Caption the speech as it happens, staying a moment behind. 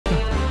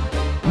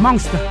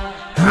monster.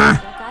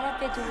 Huh?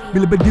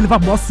 Will be deliver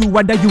boss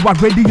whether you are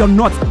ready or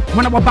not.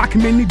 When I was back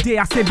many day,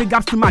 I say big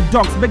ups to my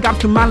dogs, big ups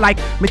to man like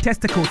my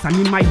testicles. I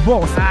mean my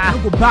boss.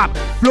 No go back,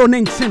 flow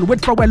nation,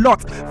 wait for a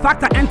lot.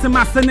 Factor enter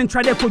my son and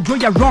try to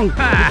Kojo you wrong.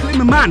 Claim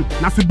me man,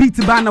 now to beat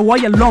by a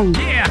wire long.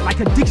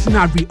 Like a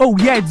dictionary. Oh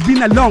yeah, it's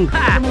been a long.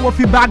 If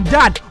you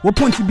Baghdad, we'll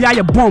punch you by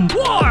a bomb.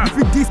 If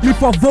you diss me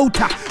for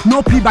voter,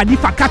 no plea, but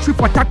if I catch you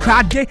for that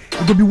crowd day,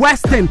 it will be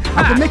Western.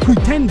 I will make you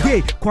 10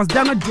 day, cause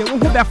they're not there,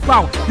 won't hold that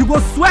foul. You go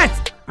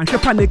sweat. And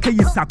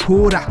Shepaneke is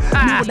Sakura.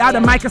 Me without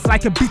a mic is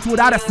like a beat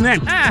without a snare.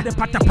 The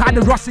patapa,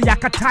 the Rossi,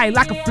 Yakatai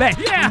like a flare.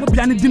 No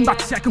Biani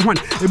Dimba second one.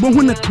 It won't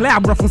win a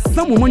club, but for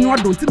someone when you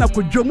don't think I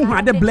could Jomu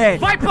had the blare.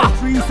 Vypa!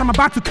 Trees, I'm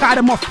about to cut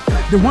them off.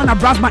 They want to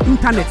browse my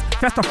internet.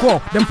 First of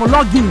all, them for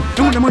login.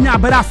 And when the money I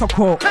better so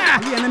call.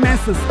 The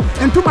menses.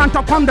 And 2 months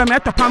to come them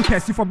at the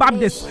Pampers. You for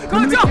Baptist.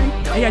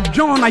 Hey,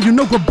 John, you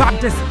know go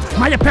Baptist.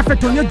 My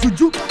perfect on your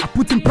juju. I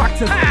put in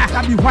practice.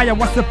 That be why I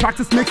was the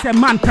practice makes a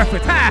man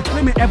perfect.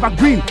 Let me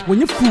evergreen when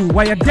you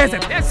why a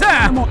desert? Yes, sir.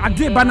 I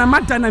did, but I'm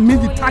not and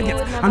mean the target.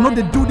 I know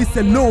they do this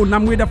alone.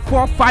 I'm with the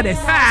forefathers.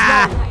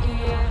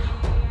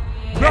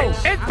 Bro,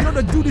 I know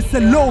they do this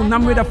alone.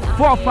 I'm with the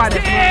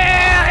forefathers.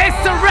 Yeah,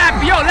 it's a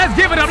wrap. Yo, let's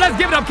give it up. Let's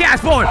give it up,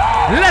 Casford.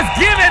 Let's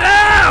give it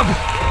up.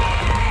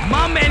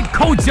 My man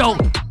Kojo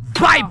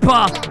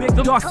Vypa.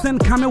 Big Dawson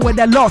coming with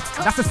a lot.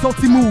 That's a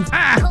salty move.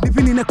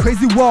 Living in a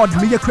crazy world.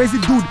 Me a crazy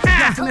dude.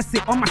 Gonna say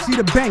on my sheet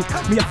of bank.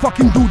 Me a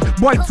fucking dude.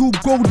 Boy too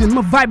golden.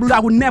 My vibe I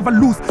will never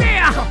lose.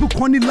 Couple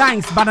corny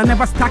lines, but I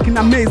never stuck in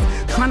a maze.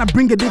 Trying to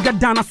bring a digger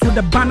down, I saw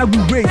the banner we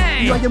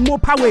raise. You are the more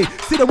power.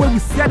 See the way we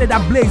set it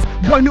ablaze.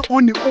 Boy, no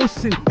on the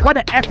ocean. What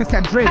the F is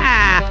a dream.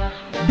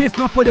 This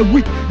not for the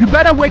weak. You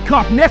better wake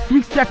up. Next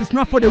week's step is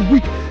not for the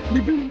weak.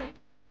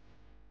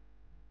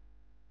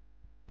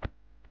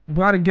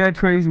 About to get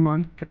crazy,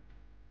 man.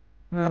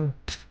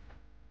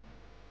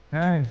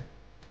 Hey.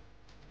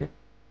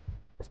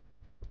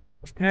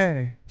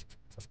 Hey.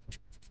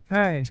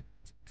 Hey.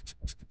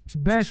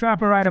 Best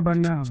rapper right about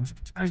now.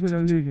 I'm gonna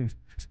leave you.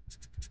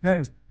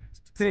 Hey.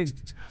 Say.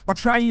 But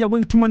try your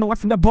wing to man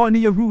what's in the ball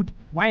near your root.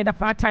 Why the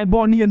fat time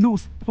ball near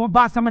loose? So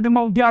about some of them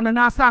out there and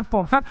Asaase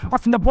for.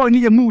 What's in the ball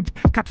near your mood?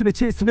 Cut to the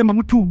chase to them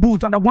I'm 2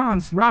 boots on the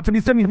ones. Rapping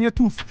the 7 near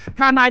tooth.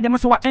 Can't I them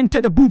so I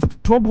enter the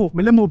booth. Trouble,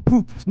 me limo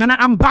proof. Nana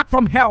I'm back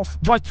from hell.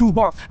 Boy too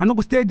hot. I know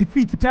we stay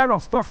defeat terror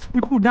stuff. We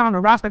pull down the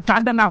rasp and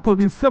find now cause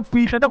it's so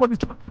free. That was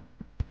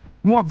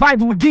more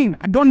vibe again.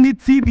 I don't need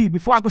TV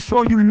before I go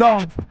show you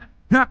love.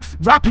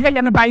 Rap here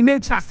and by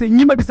nature say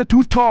you may be so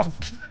too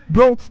tough.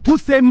 Bro, who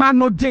say man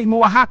no day,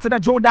 more heart to the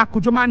Joe that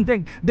could you man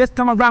ding. This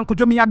time around, could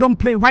you me, I don't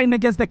play right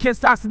against the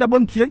case, I see the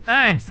bone kid.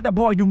 See the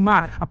boy you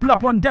mad. I pull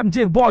up on them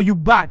jail, boy you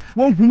bad.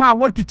 Won't man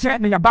want to check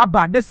me your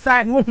bad. This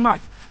side won't man.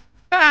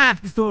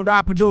 So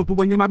rapper dope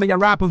when you might be a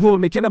rapper who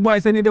make the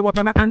boys any day what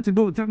I'm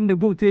antidote. Tell them to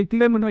go take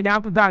them no you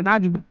that. Now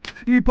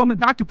you put me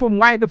back to from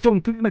why the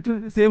phone to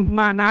the same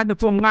man, I the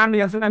phone man,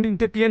 yes, and I didn't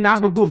take the end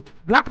out of go.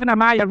 Black and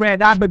my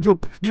red, I be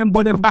joke. You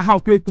body back how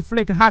to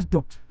flake a hot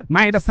dog.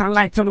 My the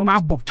sunlight on my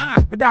book.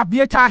 But that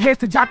VHR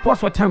hates the jackpot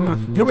for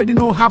time. You already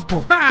know how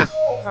to.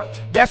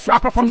 That's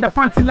rapper from the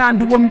fancy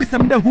land who won't be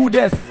some the who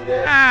this.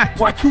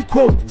 What too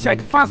cold?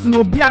 Check fast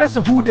no be that's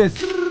a who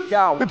this.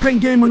 We playing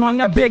game on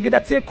your big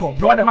that take off.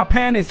 Brother, my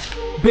pen is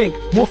big.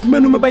 Most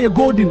men by your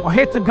golden or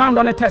hit the ground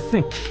on the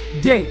testing.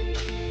 Day.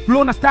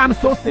 Blown a stand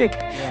so sick.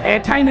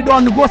 A tiny door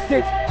on the go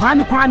sick.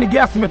 Crying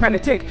gas me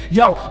penetrate.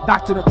 Yo,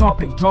 back to the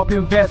topic.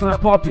 Dropping verse on the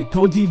topic.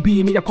 Told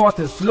GB me the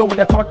quarters. Slow with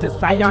the tortoise.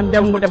 I on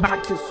them with the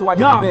batches. So I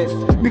do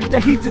this. Mix the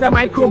heat to the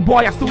micro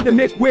boy. I still the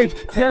make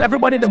wave. Tell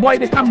everybody the boy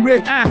they come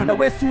rave. And the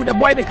way through the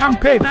boy they come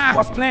pay.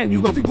 What's playing?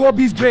 You go to go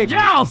beast break.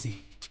 Yo!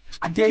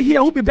 I dare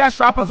hear who be best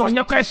rappers on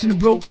your question,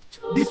 bro.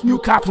 This new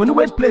cap when the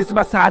wet place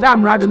beside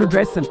I'm riding the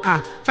dressing.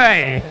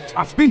 Hey,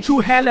 I've been through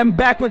hell and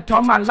back with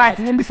all my life.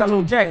 Won't be so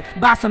low jack.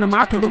 Bass on the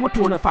market, what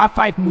to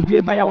 5-5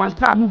 move by a one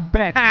time move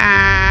back.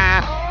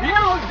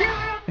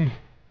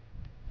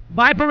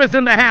 Vypa is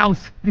in the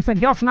house. He said,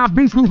 "Girls now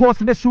been through horse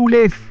in the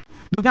shoelace.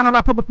 You gotta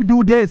rap up to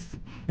do this.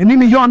 And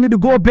then you need to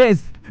go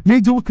base. Me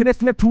do can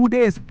sleep 2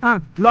 days.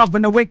 Love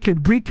and the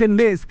wicked, breaking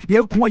lace.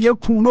 You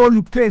cool, no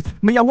look face.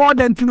 Me a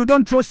warden till you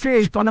don't throw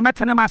shade. On the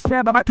matter of my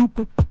share, but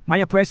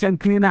my question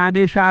clean and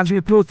they shall be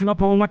closing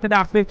up on what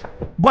that thing.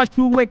 But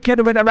you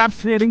wicked with a rap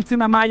shading to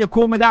my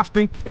call me that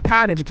thing.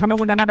 Carried, coming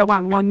with another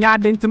one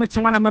yard into me,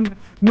 one of them.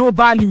 No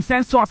value,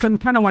 sense off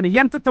and kind of want to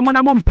enter the one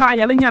I'm on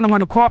pile and you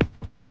want to call.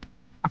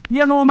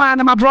 You know, man,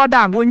 and my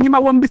brother, when you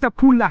might want to be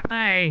cooler.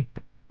 Hey.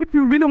 If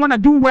you really want to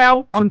do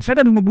well on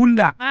Cheddar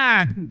Mubula,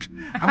 I'm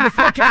the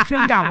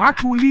fucking down. What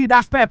to lead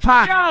that spare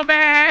part? Yo,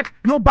 man!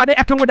 Nobody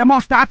acting with the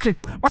monster.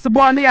 What's the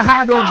boy near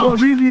hard or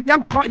really?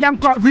 Young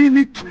crowd,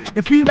 really?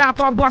 If you rap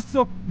on what's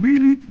up,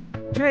 really?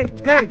 Hey,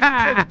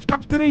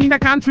 stop in the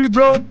country,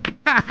 bro.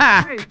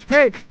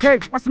 Hey,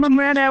 what's my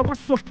man there?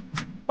 What's up?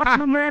 What's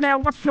my man there?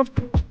 What's up?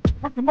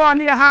 What's the boy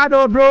near hard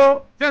or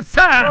bro? Yes,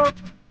 sir.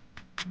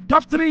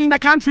 Top 3 in the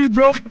country,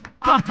 bro.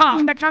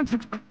 In the country.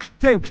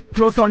 Tape,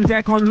 close on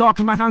deck, unlock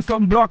my hands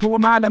on block. Oh,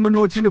 man, I'm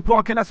no chili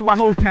pork, and that's one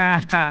whole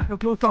time.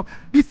 Close up.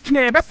 This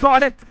snare, that's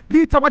all it.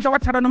 Beat what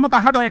I don't know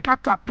about how do I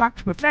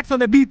clap. Reflex on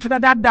the beat to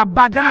that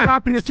bad. Then I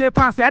play safe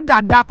and said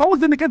that. I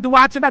was in the kid to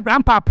watch that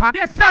grandpapa.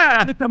 Yes,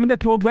 sir. The time in the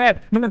tour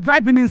web. When the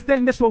driving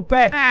instant, this so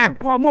bad.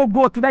 Or more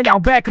go to that, y'all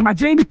back. My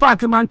Jamie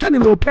party, man, Tony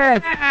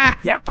Lopez.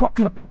 Yeah, cock.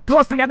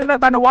 Close together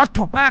than the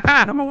water.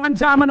 Number one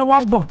jam and a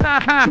walk ball.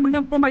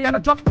 I'm from my yellow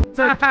drop.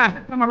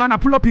 I'm around, I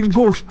pull up in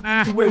ghost.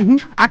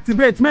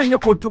 Activate, man, you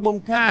go to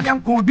one.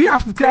 Young could be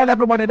have to tell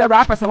everybody the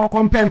rappers are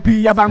compare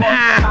P. Really?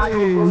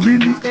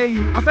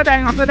 After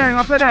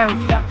that. Yo,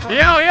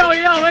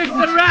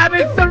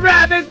 it's the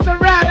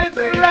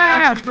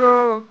rap,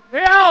 bro.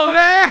 Yo,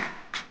 man.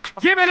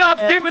 Give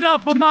it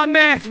up for my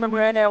man.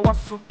 Remember,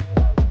 what's up?